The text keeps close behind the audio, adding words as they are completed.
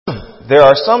There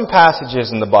are some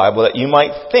passages in the Bible that you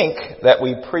might think that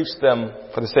we preach them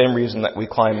for the same reason that we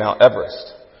climb Mount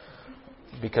Everest,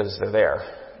 because they're there.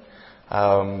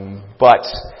 But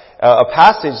a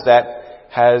passage that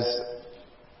has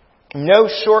no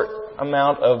short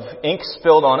amount of ink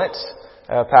spilled on it,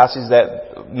 a passage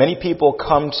that many people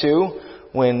come to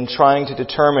when trying to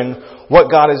determine what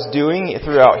God is doing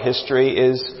throughout history,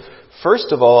 is first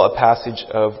of all a passage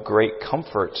of great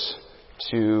comfort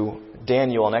to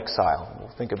Daniel in exile.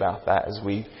 We'll think about that as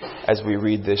we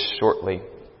read this shortly.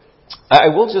 I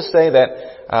will just say that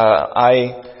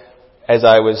as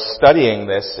I was studying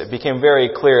this, it became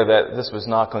very clear that this was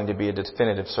not going to be a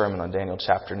definitive sermon on Daniel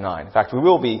chapter 9. In fact, we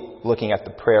will be looking at the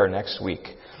prayer next week.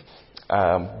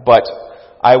 But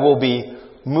I will be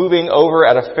moving over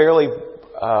at a fairly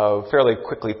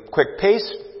quick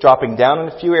pace, dropping down in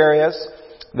a few areas.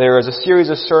 There is a series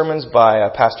of sermons by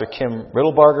Pastor Kim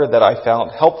Riddlebarger that I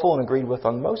found helpful and agreed with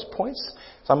on most points.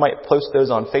 So I might post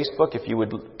those on Facebook if you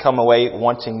would come away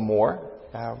wanting more.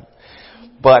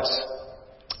 But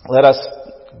let us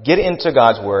get into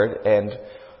God's Word, and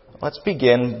let's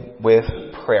begin with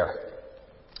prayer.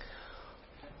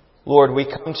 Lord, we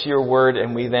come to your Word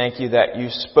and we thank you that you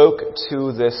spoke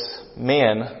to this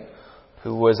man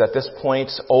who was at this point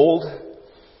old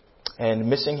and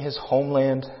missing his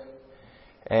homeland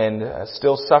and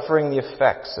still suffering the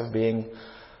effects of being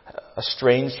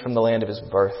estranged from the land of his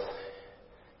birth,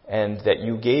 and that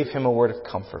you gave him a word of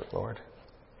comfort, Lord.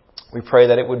 We pray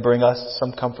that it would bring us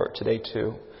some comfort today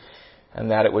too,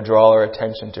 and that it would draw our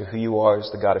attention to who you are as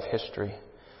the God of history,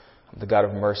 the God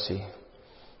of mercy,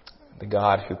 the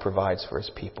God who provides for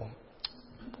his people.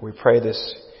 We pray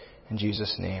this in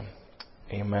Jesus' name.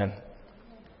 Amen.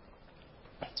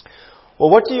 Well,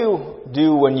 what do you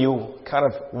do when you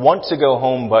kind of want to go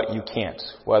home but you can't?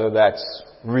 Whether that's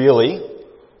really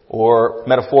or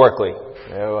metaphorically.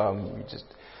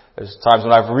 There's times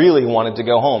when I've really wanted to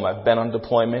go home. I've been on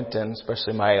deployment, and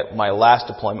especially my last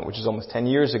deployment, which is almost 10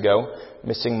 years ago,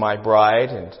 missing my bride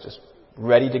and just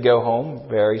ready to go home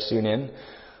very soon in.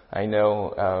 I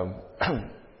know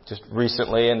just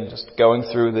recently, and just going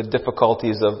through the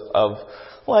difficulties of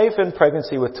life and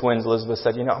pregnancy with twins, Elizabeth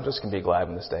said, I'm just going to be glad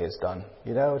when this day is done.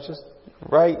 It's just,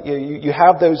 right? You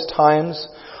have those times,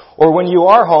 or when you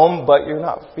are home, but you're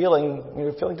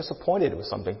feeling disappointed with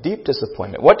something, deep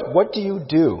disappointment. What do you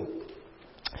do?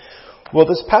 Well,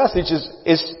 this passage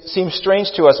seems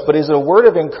strange to us, but is a word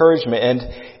of encouragement, and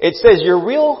it says your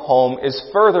real home is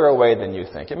further away than you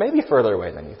think. It may be further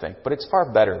away than you think, but it's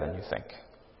far better than you think.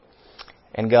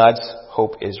 And God's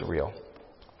hope is real.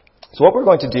 So what we're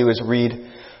going to do is read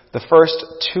the first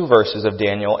 2 verses of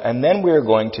Daniel, and then we're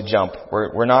going to jump.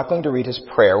 We're not going to read his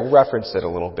prayer. We'll reference it a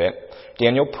little bit.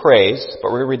 Daniel prays,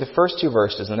 but we're going to read the first 2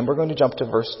 verses, and then we're going to jump to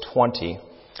verse 20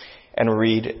 and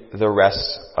read the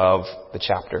rest of the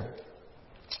chapter.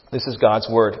 This is God's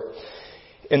word.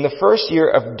 In the first year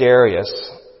of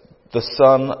Darius, the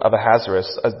son of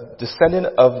Ahasuerus, a descendant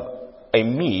of a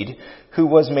Mede, who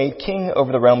was made king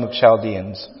over the realm of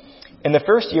Chaldeans, in the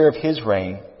first year of his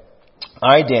reign,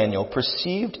 I, Daniel,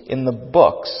 perceived in the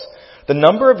books the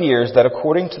number of years that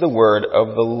according to the word of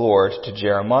the Lord to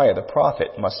Jeremiah the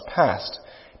prophet must pass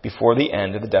before the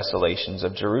end of the desolations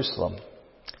of Jerusalem,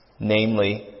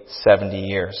 namely 70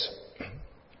 years.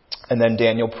 And then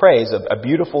Daniel prays a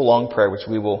beautiful long prayer, which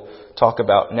we will talk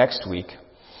about next week.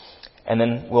 And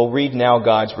then we'll read now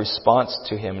God's response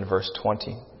to him in verse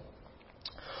 20.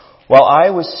 While I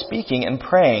was speaking and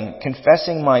praying,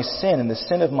 confessing my sin and the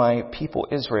sin of my people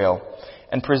Israel,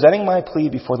 and presenting my plea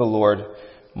before the Lord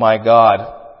my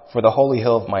God for the holy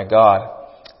hill of my God,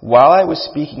 while I was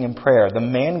speaking in prayer, the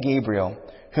man Gabriel,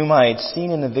 whom I had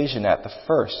seen in the vision at the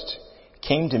first,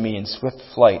 came to me in swift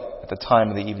flight at the time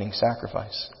of the evening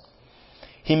sacrifice.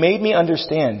 He made me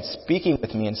understand, speaking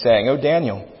with me and saying, O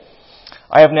Daniel,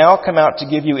 I have now come out to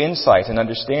give you insight and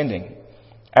understanding.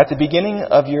 At the beginning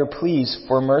of your pleas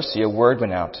for mercy, a word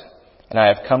went out, and I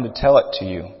have come to tell it to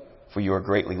you, for you are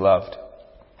greatly loved.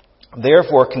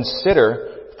 Therefore,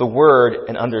 consider the word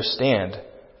and understand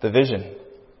the vision.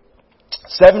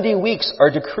 70 weeks are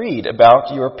decreed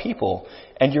about your people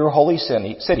and your holy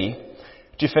city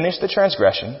to finish the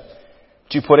transgression,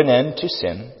 to put an end to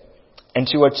sin, and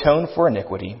to atone for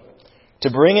iniquity,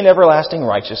 to bring in everlasting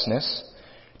righteousness,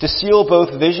 to seal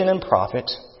both vision and prophet,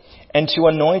 and to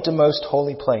anoint a most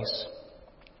holy place.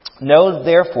 Know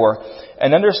therefore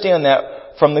and understand that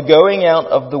from the going out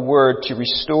of the word to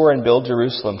restore and build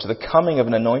Jerusalem to the coming of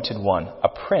an anointed one, a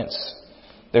prince,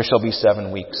 there shall be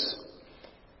 7 weeks.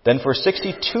 Then for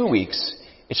 62 weeks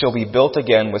it shall be built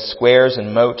again with squares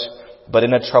and moat, but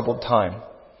in a troubled time.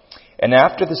 And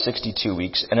after the 62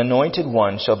 weeks, an anointed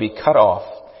one shall be cut off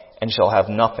and shall have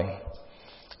nothing.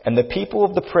 And the people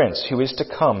of the prince who is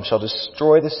to come shall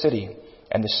destroy the city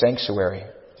and the sanctuary.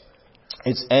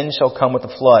 Its end shall come with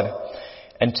a flood,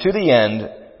 and to the end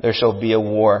there shall be a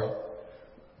war.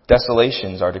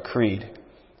 Desolations are decreed,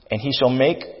 and he shall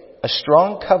make a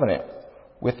strong covenant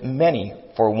with many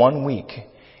for 1 week,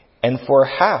 and for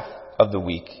half of the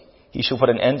week he shall put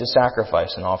an end to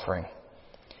sacrifice and offering.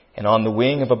 And on the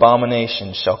wing of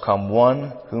abomination shall come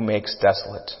one who makes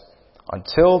desolate,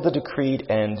 until the decreed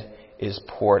end is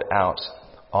poured out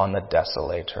on the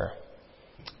desolator.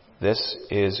 This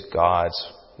is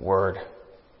God's word.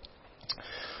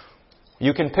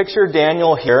 You can picture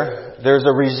Daniel here. There's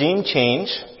a regime change.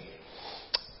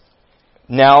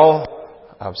 Now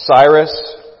Cyrus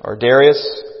or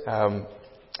Darius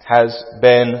has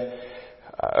been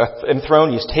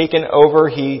enthroned. He's taken over.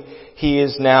 He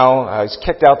is now he's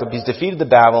kicked out. He's defeated the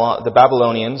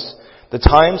Babylonians. The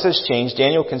times has changed.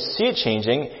 Daniel can see it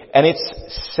changing, and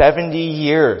it's 70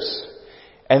 years.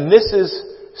 And this is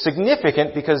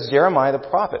significant because Jeremiah the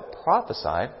prophet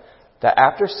prophesied that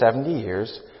after 70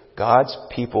 years, God's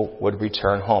people would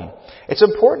return home. It's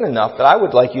important enough that I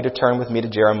would like you to turn with me to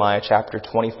Jeremiah chapter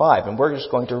 25, and we're just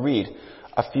going to read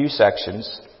a few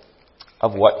sections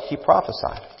of what he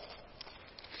prophesied.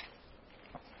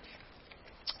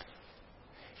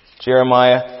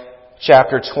 Jeremiah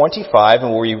chapter 25,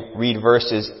 and we'll read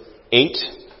verses 8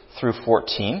 through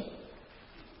 14.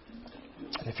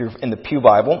 If you're in the Pew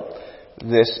Bible,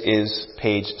 this is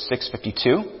page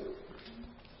 652.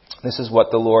 This is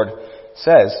what the Lord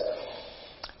says.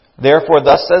 Therefore,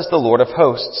 thus says the Lord of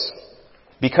hosts,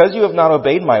 because you have not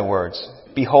obeyed my words,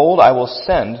 behold, I will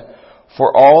send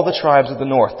for all the tribes of the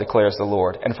north, declares the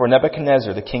Lord, and for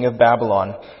Nebuchadnezzar, the king of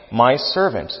Babylon, my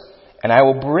servant, and I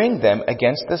will bring them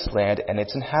against this land and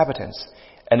its inhabitants,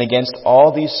 and against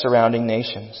all these surrounding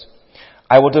nations.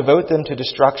 I will devote them to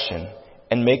destruction,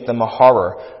 and make them a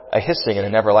horror, a hissing and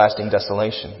an everlasting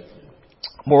desolation.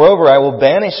 Moreover, I will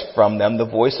banish from them the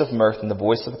voice of mirth and the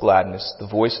voice of gladness, the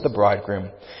voice of the bridegroom,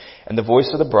 and the voice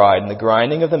of the bride, and the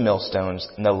grinding of the millstones,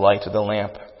 and the light of the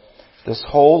lamp. This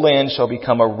whole land shall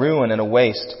become a ruin and a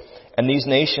waste, and these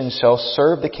nations shall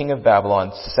serve the king of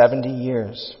Babylon 70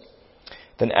 years.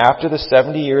 Then after the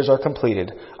 70 years are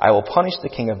completed, I will punish the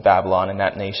king of Babylon and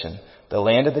that nation, the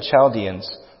land of the Chaldeans,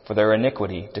 for their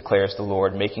iniquity, declares the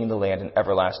Lord, making the land an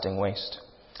everlasting waste.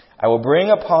 I will bring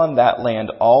upon that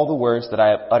land all the words that I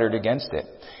have uttered against it,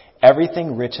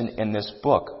 everything written in this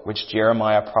book, which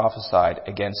Jeremiah prophesied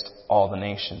against all the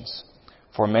nations.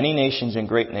 For many nations and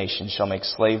great nations shall make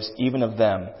slaves even of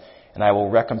them, and I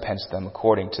will recompense them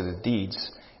according to the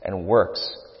deeds and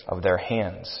works of their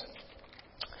hands.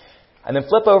 And then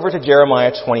flip over to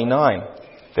Jeremiah 29.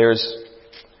 There's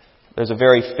a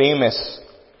very famous,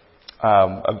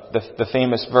 the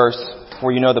famous verse,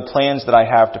 for you know the plans that I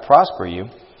have to prosper you.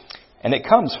 And it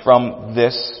comes from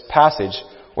this passage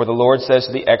where the Lord says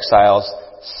to the exiles,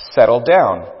 settle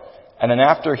down. And then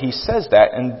after he says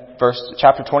that in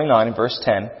chapter 29 and verse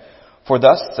 10, for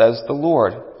thus says the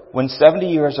Lord, when 70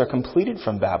 years are completed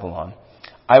from Babylon,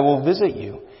 I will visit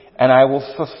you, and I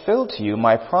will fulfill to you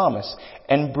my promise,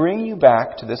 and bring you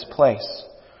back to this place.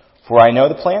 For I know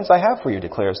the plans I have for you,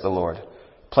 declares the Lord,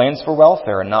 plans for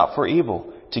welfare and not for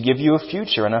evil, to give you a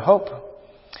future and a hope.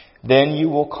 Then you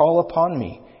will call upon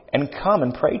me, and come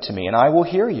and pray to me, and I will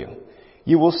hear you.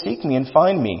 You will seek me and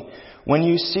find me, when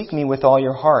you seek me with all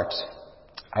your heart.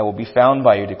 I will be found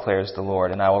by you, declares the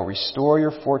Lord, and I will restore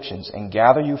your fortunes, and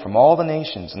gather you from all the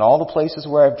nations and all the places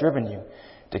where I have driven you,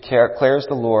 declares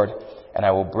the Lord, and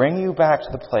I will bring you back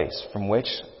to the place from which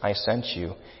I sent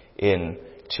you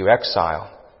into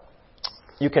exile.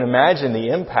 You can imagine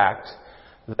the impact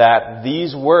that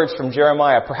these words from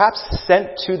Jeremiah, perhaps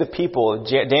sent to the people,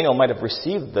 Daniel might have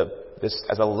received this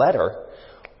as a letter,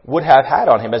 would have had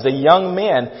on him as a young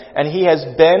man. And he has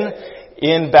been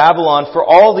in Babylon for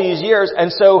all these years.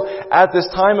 And so at this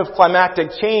time of climactic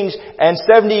change, and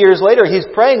 70 years later, he's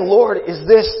praying, Lord, is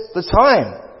this the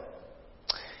time?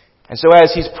 And so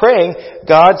as he's praying,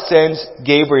 God sends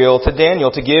Gabriel to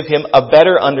Daniel to give him a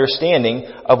better understanding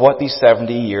of what these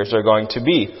 70 years are going to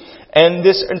be. And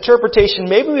this interpretation,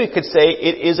 maybe we could say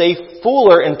it is a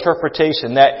fuller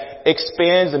interpretation that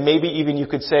expands and maybe even you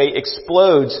could say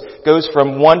explodes, goes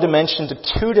from one dimension to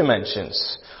two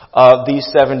dimensions of these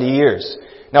 70 years.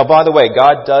 Now, by the way,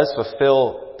 God does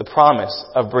fulfill the promise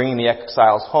of bringing the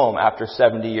exiles home after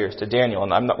 70 years to Daniel.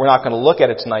 And we're not going to look at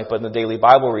it tonight, but in the daily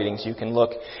Bible readings, you can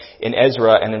look in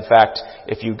Ezra. And in fact,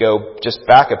 if you go just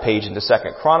back a page into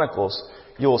 2 Chronicles,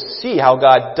 you'll see how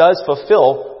God does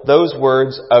fulfill those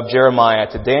words of Jeremiah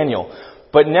to Daniel.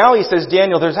 But now he says,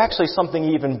 Daniel, there's actually something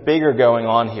even bigger going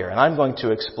on here, and I'm going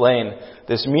to explain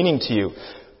this meaning to you.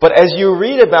 But as you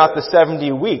read about the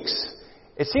 70 weeks,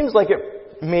 it seems like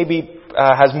it maybe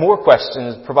has more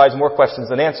questions, provides more questions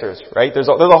than answers, right? There's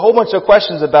a whole bunch of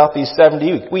questions about these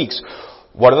 70 weeks.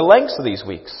 What are the lengths of these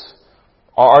weeks?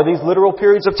 Are these literal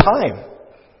periods of time?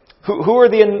 Who are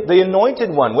the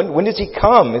anointed one? When does he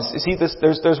come? Is he this?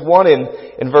 There's one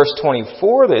in verse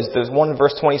 24. There's one in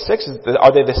verse 26.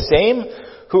 Are they the same?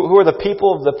 Who are the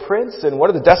people of the prince? And what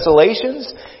are the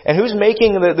desolations? And who's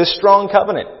making the strong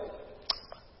covenant?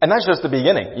 And that's just the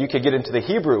beginning. You could get into the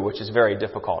Hebrew, which is very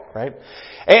difficult, right?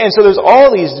 And so there's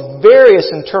all these various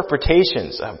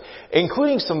interpretations,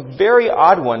 including some very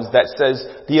odd ones that says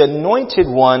the anointed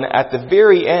one at the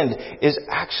very end is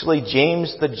actually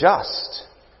James the Just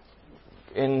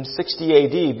in 60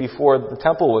 AD before the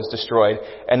temple was destroyed,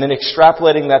 and then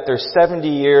extrapolating that there's 70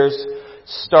 years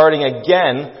starting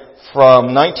again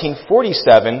from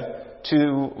 1947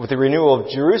 with the renewal of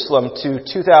Jerusalem to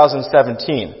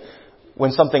 2017.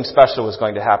 When something special was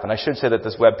going to happen. I should say that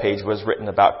this webpage was written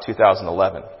about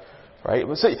 2011. Right?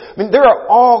 So, there are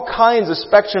all kinds of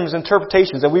spectrums,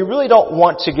 interpretations, and we really don't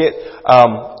want to get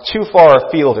too far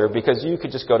afield here because you could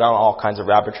just go down all kinds of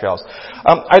rabbit trails.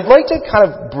 I'd like to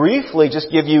kind of briefly just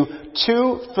give you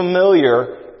two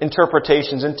familiar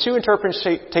interpretations and two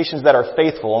interpretations that are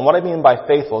faithful. And what I mean by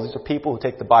faithful, these are people who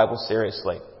take the Bible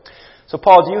seriously. So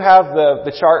Paul, do you have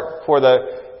the chart for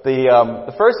the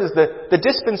first is the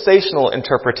dispensational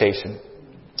interpretation.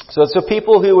 So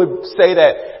people who would say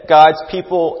that God's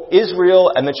people,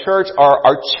 Israel, and the church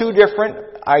are two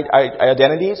different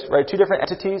identities, right? Two different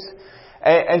entities.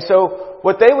 And so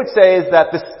what they would say is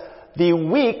that the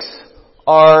weeks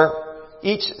are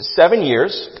each 7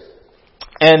 years,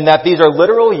 and that these are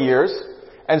literal years.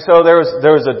 And so there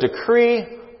was a decree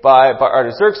by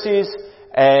Artaxerxes,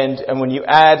 and when you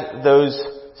add those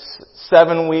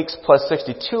 7 weeks plus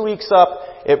 62 weeks up,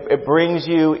 it brings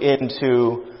you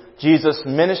into Jesus'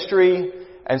 ministry.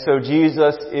 And so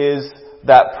Jesus is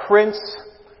that prince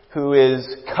who is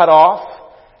cut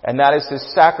off, and that is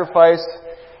his sacrifice.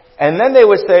 And then they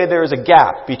would say there is a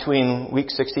gap between week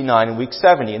 69 and week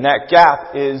 70. And that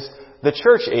gap is the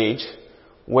church age,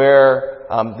 where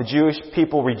the Jewish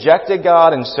people rejected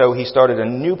God, and so he started a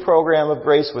new program of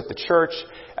grace with the church.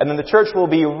 And then the church will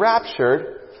be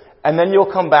raptured, and then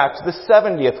you'll come back to the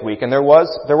 70th week. And there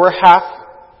were half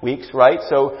weeks, right?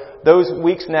 So those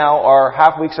weeks now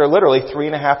half weeks are literally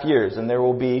 3.5 years. And there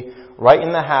will be, right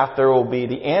in the half, there will be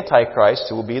the Antichrist,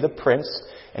 who will be the prince.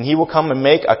 And he will come and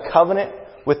make a covenant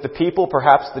with the people,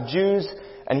 perhaps the Jews.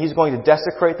 And he's going to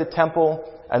desecrate the temple.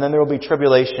 And then there will be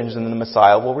tribulations, and then the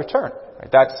Messiah will return.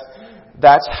 Right?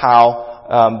 That's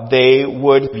how they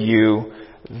would view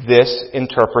this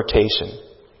interpretation.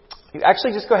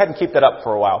 Actually, just go ahead and keep that up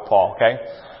for a while, Paul, okay?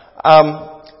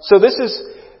 So this is,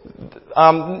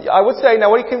 I would say,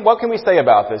 now what can we say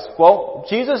about this? Well,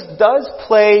 Jesus does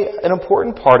play an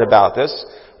important part about this,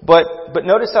 but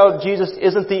notice how Jesus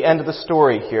isn't the end of the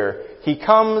story here. He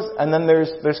comes, and then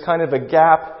there's kind of a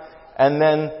gap, and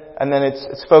then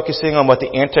it's focusing on what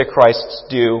the Antichrists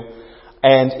do.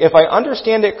 And if I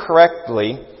understand it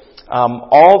correctly,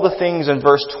 all the things in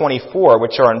verse 24,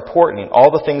 which are important, all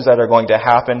the things that are going to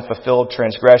happen, fulfill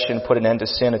transgression, put an end to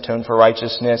sin, atone for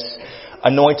righteousness,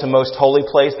 anoint a most holy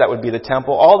place, that would be the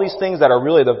temple, all these things that are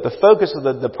really the focus of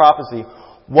the prophecy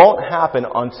won't happen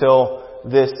until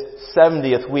this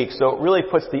 70th week. So it really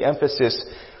puts the emphasis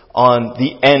on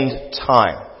the end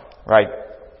time, right?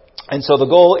 And so the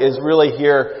goal is really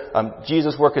here,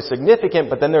 Jesus' work is significant,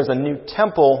 but then there's a new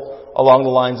temple along the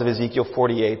lines of Ezekiel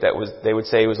 48 they would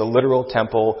say it was a literal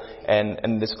temple,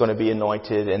 and it's going to be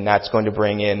anointed, and that's going to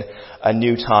bring in a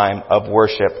new time of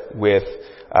worship with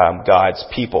God's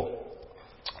people.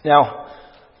 Now,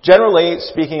 generally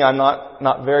speaking, I'm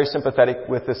not very sympathetic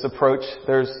with this approach.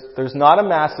 There's not a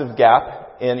massive gap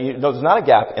there's not a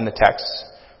gap in the text,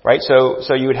 right?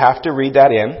 So you would have to read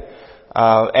that in.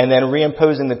 And then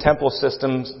reimposing the temple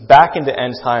systems back into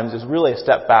end times is really a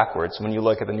step backwards when you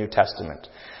look at the New Testament.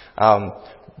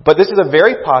 But this is a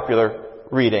very popular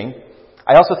reading.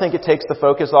 I also think it takes the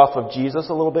focus off of Jesus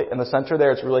a little bit in the center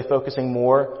there. It's really focusing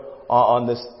more on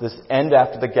this end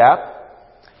after the gap.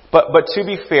 But to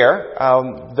be fair,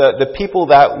 the people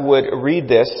that would read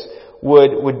this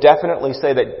would definitely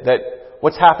say that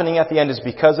what's happening at the end is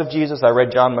because of Jesus. I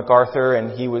read John MacArthur,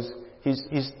 and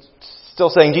he's still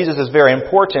saying Jesus is very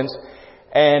important.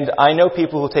 And I know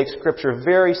people who take Scripture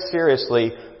very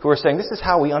seriously who are saying this is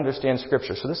how we understand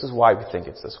Scripture, so this is why we think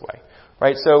it's this way.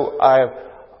 Right? So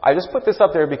I just put this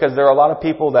up there because there are a lot of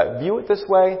people that view it this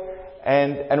way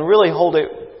and really hold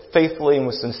it faithfully and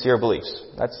with sincere beliefs.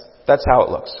 That's how it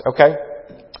looks, okay?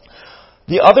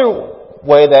 The other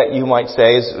way that you might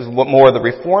say is what more of the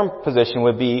Reformed position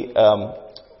would be,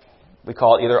 we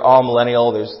call it either all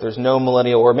millennial, there's no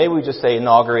millennial, or maybe we just say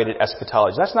inaugurated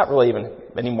eschatology. That's not really even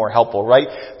any more helpful, right?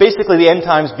 Basically, the end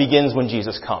times begins when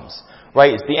Jesus comes,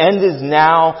 right? The end is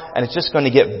now, and it's just going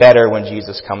to get better when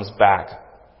Jesus comes back.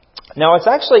 Now, it's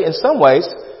actually, in some ways,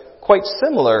 quite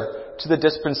similar to the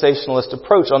dispensationalist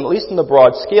approach, at least on the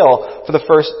broad scale, for the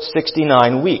first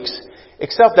 69 weeks.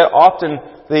 Except that often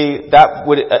that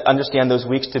would understand those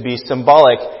weeks to be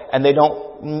symbolic, and they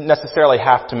don't necessarily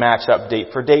have to match up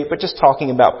date for date, but just talking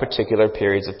about particular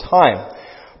periods of time.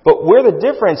 But where the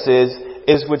difference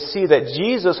is would see that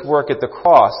Jesus' work at the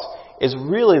cross is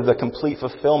really the complete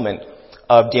fulfillment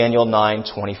of Daniel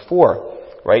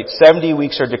 9:24, right? 70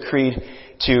 weeks are decreed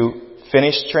to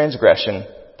finish transgression,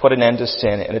 put an end to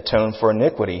sin, and atone for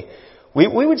iniquity. We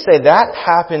would say that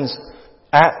happens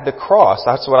at the cross.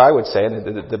 That's what I would say,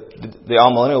 the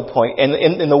amillennial point. And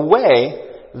in the way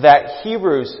that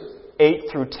Hebrews 8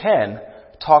 through 10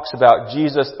 talks about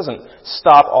Jesus doesn't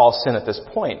stop all sin at this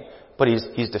point, but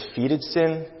he's defeated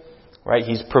sin, right?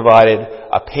 He's provided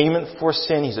a payment for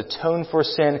sin. He's atoned for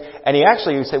sin. And he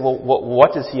actually, you would say, well,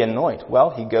 what does he anoint? Well,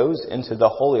 he goes into the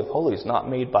Holy of Holies, not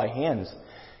made by hands.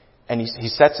 And he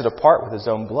sets it apart with his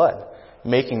own blood,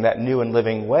 making that new and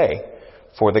living way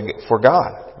for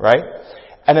God, right?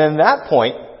 And at that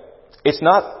point, it's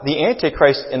not the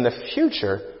Antichrist in the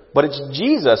future, but it's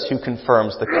Jesus who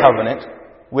confirms the covenant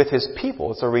with his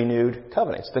people. It's a renewed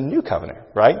covenant. It's the new covenant,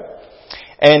 right?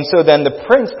 And so then the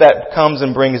prince that comes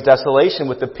and brings desolation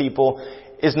with the people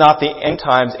is not the end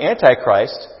times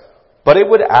Antichrist, but it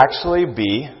would actually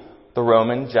be the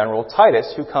Roman general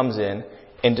Titus who comes in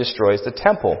and destroys the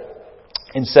temple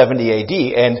in 70 AD.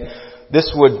 And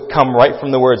this would come right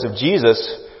from the words of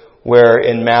Jesus, where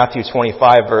in Matthew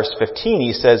 25, verse 15,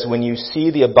 he says, when you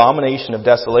see the abomination of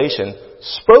desolation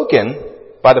spoken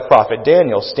by the prophet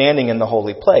Daniel standing in the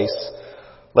holy place,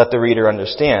 let the reader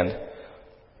understand.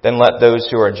 Then let those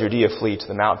who are in Judea flee to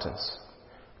the mountains.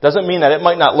 Doesn't mean that it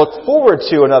might not look forward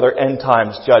to another end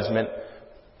times judgment,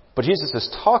 but Jesus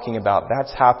is talking about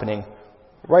that's happening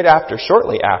right after,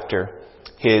 shortly after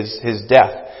his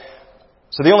death.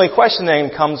 So the only question then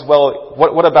comes, well,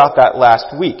 what about that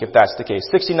last week, if that's the case?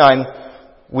 69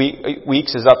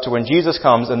 weeks is up to when Jesus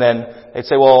comes, and then they'd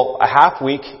say, well, a half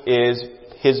week is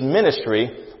his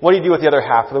ministry. What do you do with the other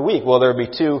half of the week? Well, there would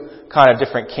be two kind of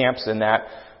different camps in that,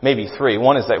 maybe three.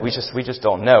 One is that we just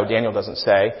don't know. Daniel doesn't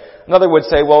say. Another would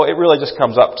say, well, it really just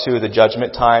comes up to the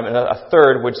judgment time. And a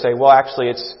third would say, well, actually,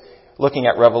 it's looking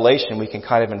at Revelation, we can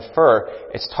kind of infer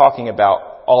it's talking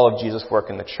about all of Jesus' work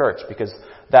in the church, because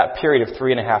that period of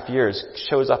 3.5 years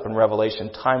shows up in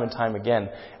Revelation time and time again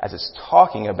as it's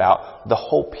talking about the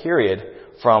whole period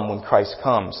from when Christ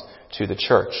comes to the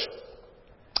church.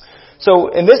 So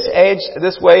in this age,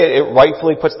 this way, it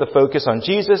rightfully puts the focus on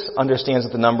Jesus, understands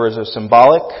that the numbers are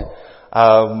symbolic.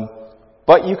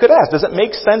 But you could ask, does it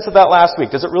make sense of that last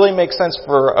week? Does it really make sense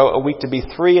for a week to be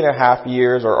 3.5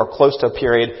 years or close to a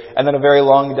period and then a very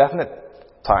long, indefinite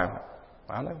time?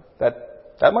 I don't know.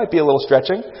 That might be a little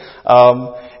stretching.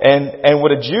 And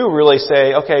would a Jew really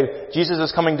say, okay, Jesus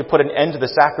is coming to put an end to the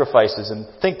sacrifices and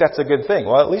think that's a good thing?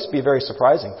 Well, at least be very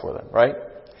surprising for them, right?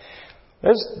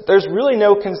 There's really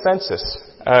no consensus.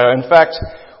 In fact,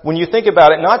 when you think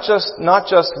about it, not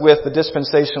just with the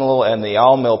dispensational and the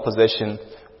all-mill position,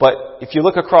 but if you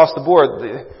look across the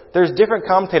board, there's different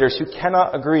commentators who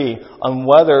cannot agree on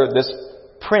whether this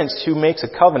prince who makes a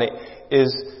covenant is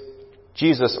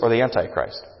Jesus or the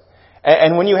Antichrist.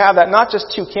 And when you have that, not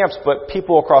just two camps, but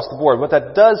people across the board, what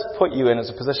that does put you in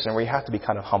is a position where you have to be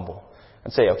kind of humble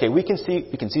and say, okay, we can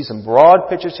see some broad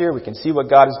pictures here, we can see what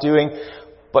God is doing,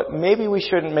 but maybe we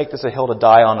shouldn't make this a hill to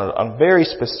die on very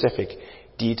specific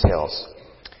details.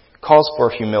 It calls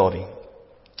for humility.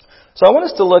 So I want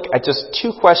us to look at just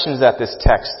two questions at this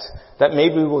text that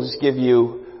maybe will just give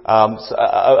you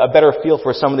a better feel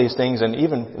for some of these things, and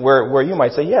even where you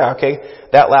might say, yeah, okay,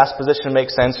 that last position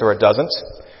makes sense or it doesn't.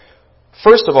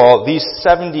 First of all, these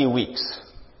 70 weeks.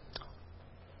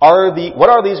 What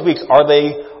are these weeks? Are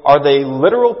they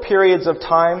literal periods of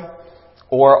time,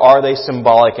 or are they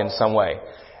symbolic in some way?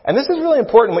 And this is really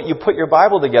important when you put your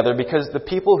Bible together, because the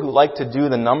people who like to do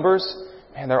the numbers,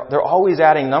 man, they're always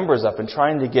adding numbers up and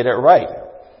trying to get it right.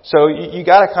 So you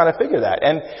got to kind of figure that.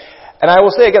 And I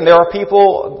will say again, there are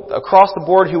people across the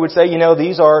board who would say,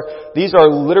 these are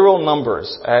literal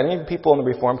numbers. And even people in the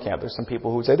Reform camp, there's some people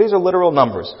who would say these are literal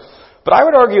numbers. But I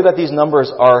would argue that these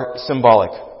numbers are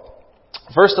symbolic.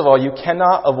 First of all, you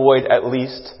cannot avoid at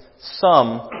least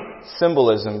some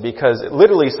symbolism because it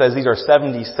literally says these are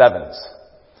 77s.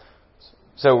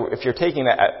 So if you're taking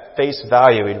that at face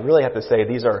value, you'd really have to say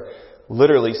these are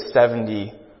literally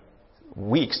 70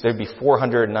 weeks. There'd be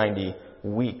 490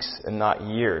 weeks and not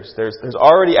years.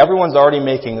 Everyone's already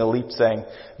making a leap saying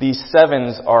these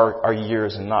sevens are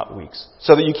years and not weeks.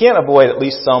 So that you can't avoid at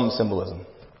least some symbolism.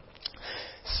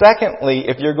 Secondly,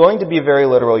 if you're going to be very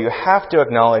literal, you have to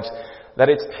acknowledge that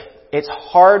it's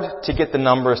hard to get the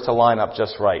numbers to line up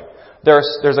just right.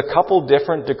 There's a couple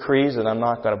different decrees, and I'm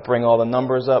not going to bring all the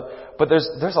numbers up, but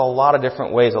there's a lot of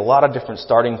different ways, a lot of different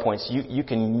starting points you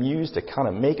can use to kind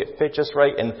of make it fit just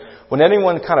right. And when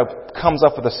anyone kind of comes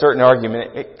up with a certain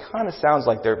argument, it kind of sounds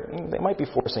like they might be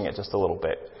forcing it just a little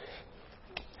bit.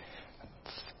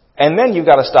 And then you've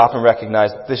got to stop and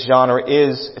recognize that this genre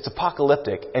it's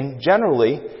apocalyptic, and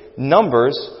generally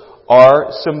numbers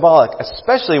are symbolic,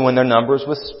 especially when they're numbers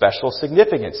with special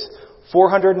significance.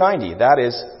 490, that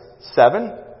is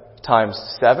 7 times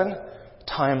 7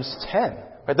 times 10.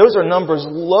 Right? Those are numbers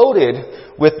loaded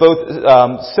with both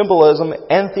symbolism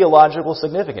and theological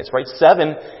significance. Right?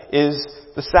 7 is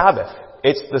the Sabbath.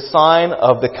 It's the sign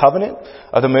of the covenant,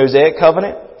 of the Mosaic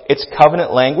covenant. It's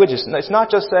covenant language. It's not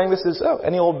just saying this is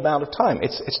any old amount of time.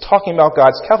 It's talking about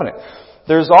God's covenant.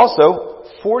 There's also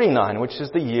 49, which is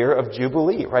the year of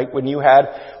Jubilee. Right? When you had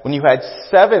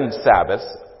 7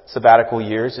 sabbatical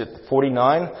years, at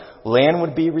 49, land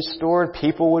would be restored,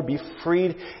 people would be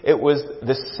freed. It was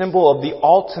the symbol of the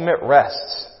ultimate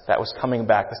rest that was coming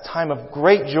back, this time of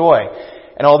great joy.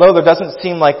 And although there doesn't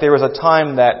seem like there was a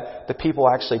time that the people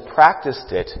actually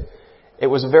practiced it, it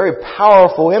was a very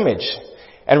powerful image.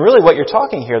 And really what you're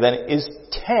talking here then is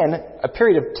a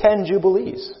period of 10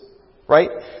 jubilees, right?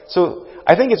 So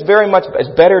I think it's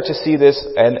better to see this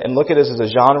and look at this as a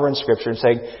genre in Scripture and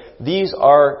say, these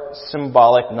are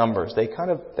symbolic numbers. They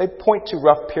point to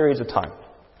rough periods of time.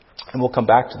 And we'll come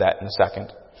back to that in a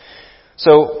second.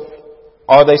 So,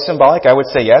 are they symbolic? I would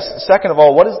say yes. Second of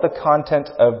all, what is the content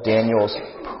of Daniel's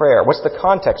prayer? What's the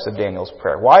context of Daniel's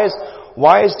prayer? Why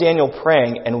is Daniel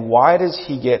praying, and why does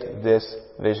he get this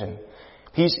vision?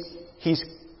 He's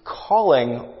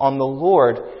calling on the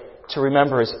Lord to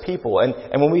remember His people.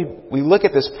 And when we look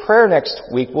at this prayer next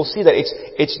week, we'll see that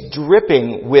it's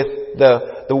dripping with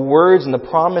the words and the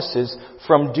promises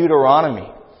from Deuteronomy.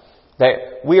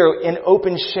 That we are in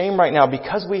open shame right now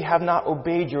because we have not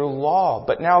obeyed your law.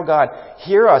 But now, God,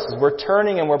 hear us as we're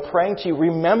turning and we're praying to you.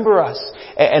 Remember us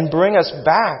and bring us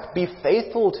back. Be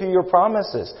faithful to your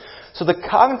promises. So the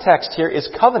context here is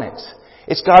covenant.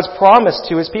 It's God's promise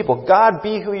to His people. God,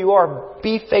 be who you are.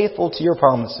 Be faithful to your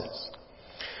promises.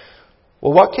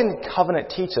 Well, what can covenant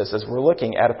teach us as we're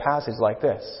looking at a passage like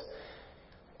this?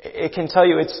 It can tell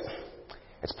you it's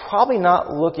probably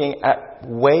not looking at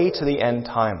way to the end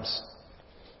times.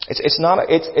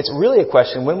 It's really a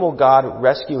question, when will God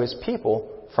rescue His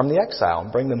people from the exile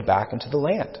and bring them back into the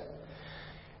land?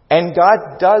 And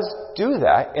God does do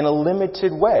that in a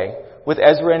limited way with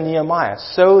Ezra and Nehemiah.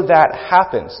 So that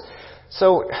happens.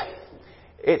 So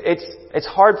it's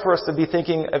hard for us to be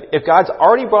thinking, if God's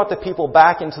already brought the people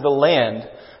back into the land,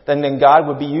 then God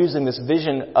would be using this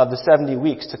vision of the 70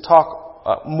 weeks to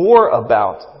talk more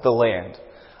about the land.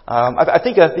 I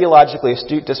think a theologically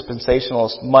astute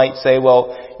dispensationalist might say,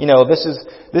 well, this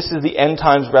is the end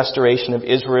times restoration of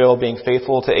Israel being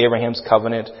faithful to Abraham's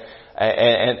covenant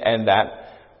and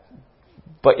that.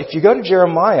 But if you go to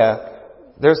Jeremiah,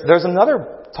 there's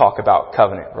another talk about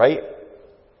covenant, right?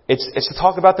 It's to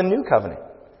talk about the new covenant.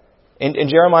 In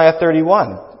Jeremiah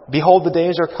 31, behold, the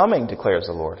days are coming, declares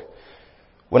the Lord,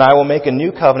 when I will make a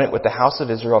new covenant with the house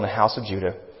of Israel and the house of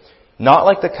Judah, not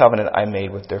like the covenant I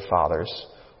made with their fathers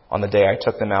on the day I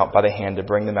took them out by the hand to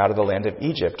bring them out of the land of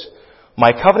Egypt.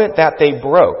 My covenant that they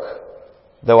broke,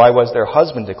 though I was their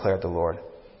husband, declared the Lord.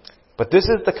 But this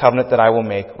is the covenant that I will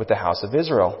make with the house of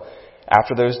Israel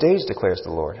after those days, declares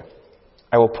the Lord.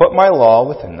 I will put my law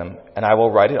within them, and I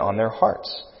will write it on their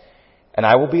hearts. And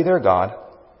I will be their God,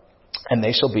 and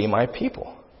they shall be my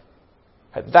people.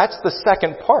 That's the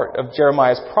second part of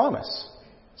Jeremiah's promise.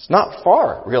 It's not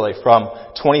far, really, from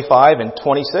 25 and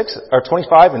 26, or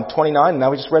 25 and 29, and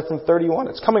now we just read from 31.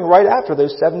 It's coming right after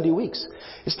those 70 weeks.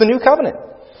 It's the new covenant.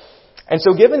 And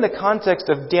so given the context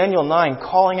of Daniel 9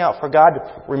 calling out for God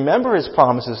to remember His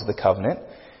promises of the covenant,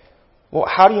 well,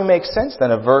 how do you make sense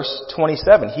then of verse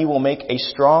 27? He will make a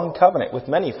strong covenant with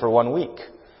many for 1 week.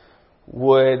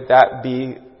 Would that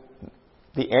be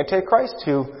the Antichrist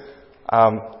who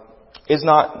is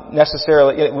not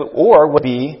necessarily, or would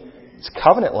be, it's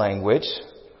covenant language,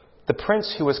 the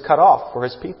prince who was cut off for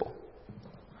his people,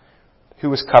 who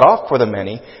was cut off for the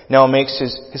many, now makes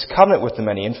his covenant with the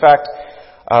many. In fact,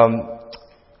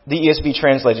 the ESV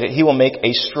translated it, He will make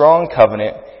a strong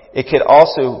covenant. It could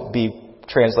also be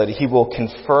translated, He will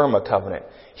confirm a covenant.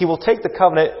 He will take the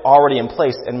covenant already in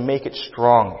place and make it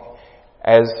strong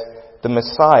as the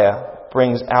Messiah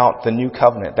brings out the new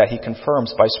covenant that He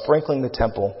confirms by sprinkling the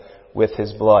temple with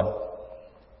His blood.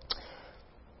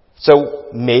 So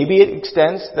maybe it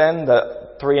extends then,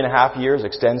 the 3.5 years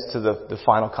extends to the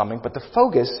final coming, but the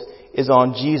focus is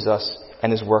on Jesus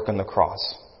and His work on the cross.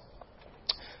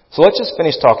 So let's just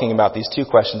finish talking about these two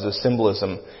questions of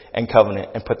symbolism and covenant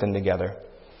and put them together.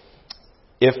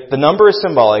 If the number is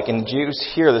symbolic, and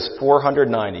Jews hear this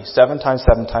 490, 7 times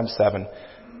 7 times 7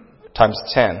 times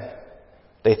 10,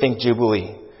 they think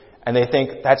Jubilee. And they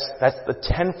think that's the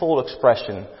tenfold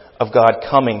expression of God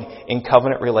coming in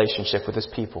covenant relationship with His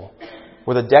people,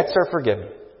 where the debts are forgiven,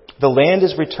 the land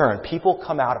is returned, people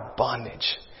come out of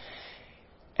bondage.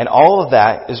 And all of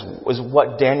that is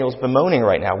what Daniel's bemoaning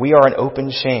right now. We are in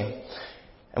open shame.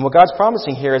 And what God's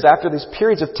promising here is after these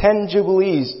periods of 10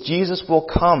 Jubilees, Jesus will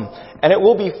come. And it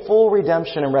will be full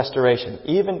redemption and restoration,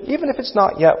 even if it's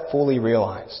not yet fully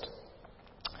realized.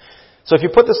 So if you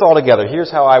put this all together,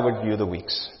 here's how I would view the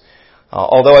weeks.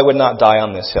 Although I would not die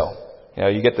on this hill.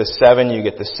 You get this 7, you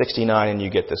get this 69, and you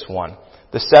get this 1.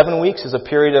 The 7 weeks is a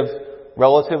period of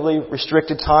relatively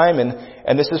restricted time,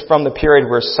 and this is from the period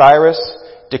where Cyrus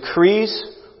decrees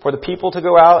for the people to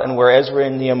go out, and where Ezra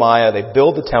and Nehemiah, they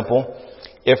build the temple.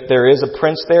 If there is a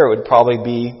prince there, it would probably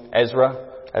be Ezra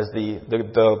as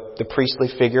the priestly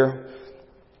figure.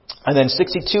 And then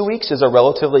 62 weeks is a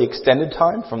relatively extended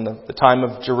time from the time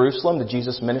of Jerusalem to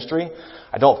Jesus' ministry.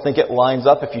 I don't think it lines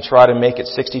up if you try to make it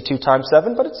 62 times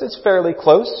 7, but it's fairly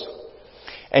close.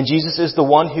 And Jesus is the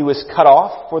one who is cut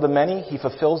off for the many. He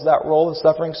fulfills that role as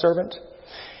suffering servant.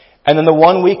 And then the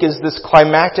 1 week is this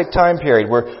climactic time period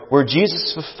where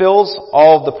Jesus fulfills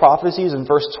all of the prophecies in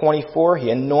verse 24. He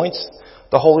anoints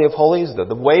the Holy of Holies.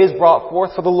 The way is brought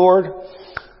forth for the Lord.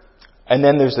 And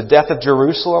then there's the death of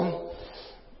Jerusalem.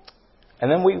 And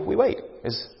then we wait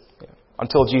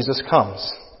until Jesus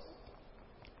comes.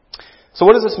 So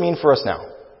what does this mean for us now?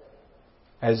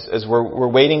 As we're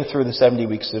waiting through the 70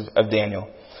 weeks of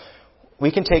Daniel.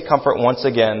 We can take comfort once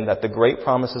again that the great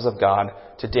promises of God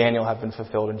to Daniel have been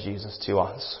fulfilled in Jesus to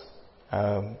us.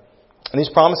 And these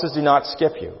promises do not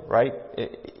skip you, right?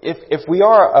 If we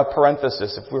are a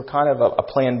parenthesis, if we're kind of a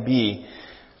plan B,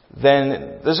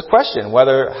 then there's a question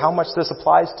whether how much this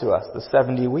applies to us, the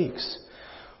 70 weeks.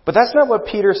 But that's not what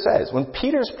Peter says. When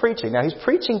Peter's preaching, now he's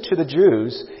preaching to the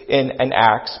Jews in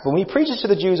Acts, but when he preaches to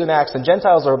the Jews in Acts, and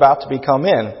Gentiles are about to come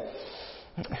in,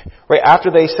 right after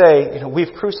they say,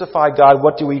 we've crucified God,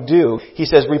 what do we do? He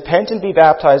says, repent and be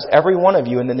baptized, every one of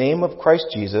you, in the name of Christ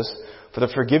Jesus, for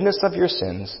the forgiveness of your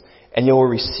sins, and you will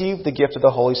receive the gift of the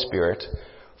Holy Spirit.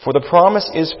 For the promise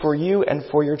is for you and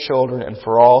for your children and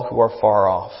for all who are far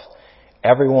off,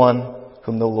 everyone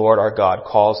whom the Lord our God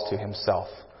calls to Himself.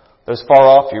 Those far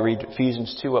off, you read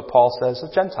Ephesians 2, what Paul says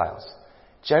of Gentiles.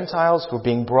 Gentiles who are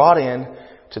being brought in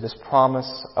to this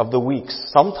promise of the weeks,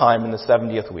 sometime in the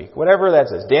 70th week. Whatever that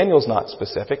is. Daniel's not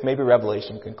specific. Maybe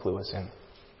Revelation can clue us in.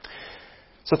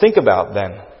 So think about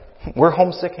then. We're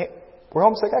homesick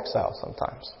exiles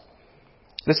sometimes.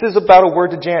 This is about a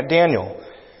word to Daniel.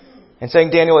 And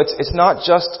saying, Daniel, it's not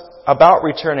just about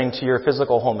returning to your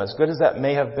physical home, as good as that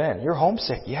may have been. You're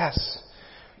homesick, yes.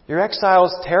 Your exile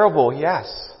is terrible,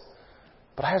 yes.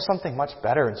 But I have something much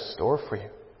better in store for you.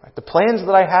 Right? The plans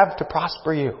that I have to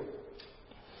prosper you.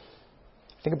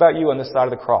 Think about you on this side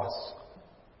of the cross.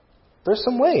 There's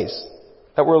some ways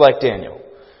that we're like Daniel.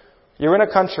 You're in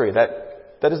a country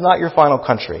that is not your final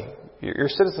country. You're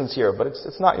citizens here, but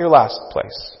it's not your last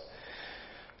place.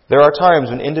 There are times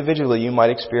when individually you might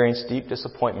experience deep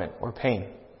disappointment or pain.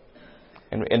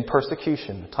 And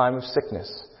persecution, a time of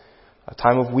sickness, a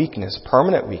time of weakness,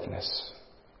 permanent weakness.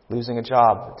 Losing a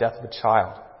job, the death of a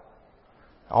child.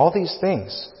 All these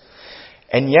things.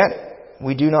 And yet,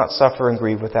 we do not suffer and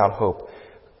grieve without hope.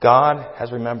 God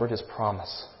has remembered His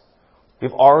promise.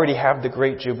 We've already had the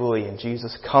great Jubilee and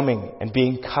Jesus coming and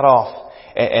being cut off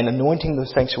and anointing the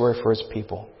sanctuary for His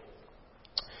people.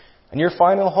 And your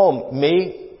final home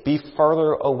may be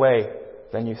further away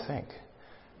than you think.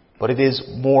 But it is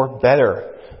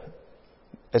better.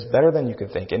 It's better than you can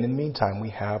think. And in the meantime, we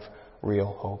have real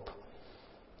hope.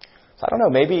 I don't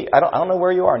know, maybe, I don't know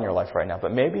where you are in your life right now,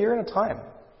 but maybe you're in a time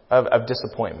of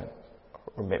disappointment.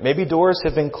 Or maybe doors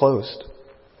have been closed.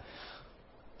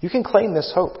 You can claim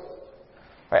this hope.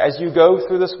 Right? As you go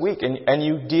through this week and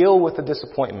you deal with the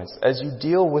disappointments, as you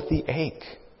deal with the ache,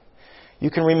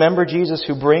 you can remember Jesus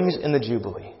who brings in the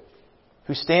Jubilee,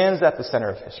 who stands at the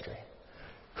center of history,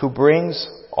 who brings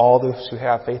all those who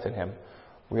have faith in Him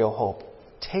real hope.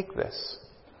 take this,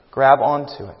 grab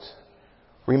onto it,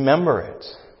 remember it,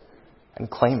 and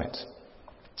claim it.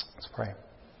 Let's pray.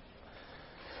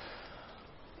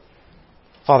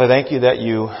 Father, thank you that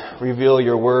you reveal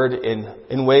your word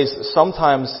in ways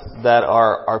sometimes that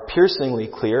are piercingly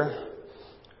clear,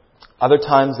 other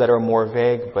times that are more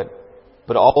vague, but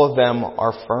all of them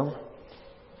are firm.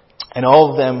 And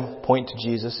all of them point to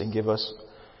Jesus and give us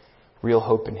real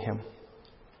hope in Him.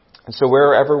 And so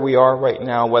wherever we are right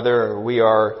now, whether we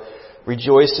are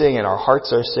rejoicing and our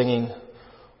hearts are singing,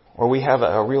 or we have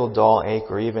a real dull ache,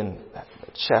 or even a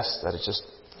chest that is just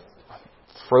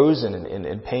frozen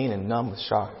in pain and numb with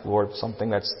shock, Lord, something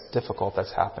that's difficult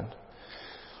that's happened.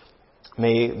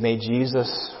 May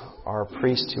Jesus, our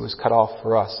priest who was cut off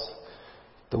for us,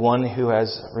 the one who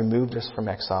has removed us from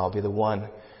exile, be the one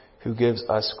who gives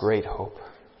us great hope.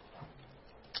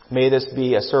 May this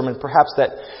be a sermon perhaps that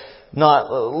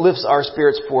not lifts our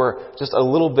spirits for just a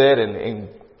little bit and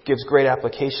gives great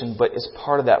application, but is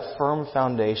part of that firm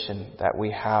foundation that we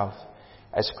have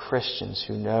as Christians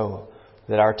who know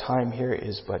that our time here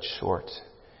is but short,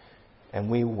 and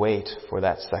we wait for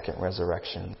that second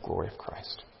resurrection in the glory of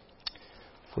Christ.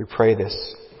 We pray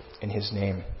this in His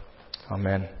name.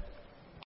 Amen.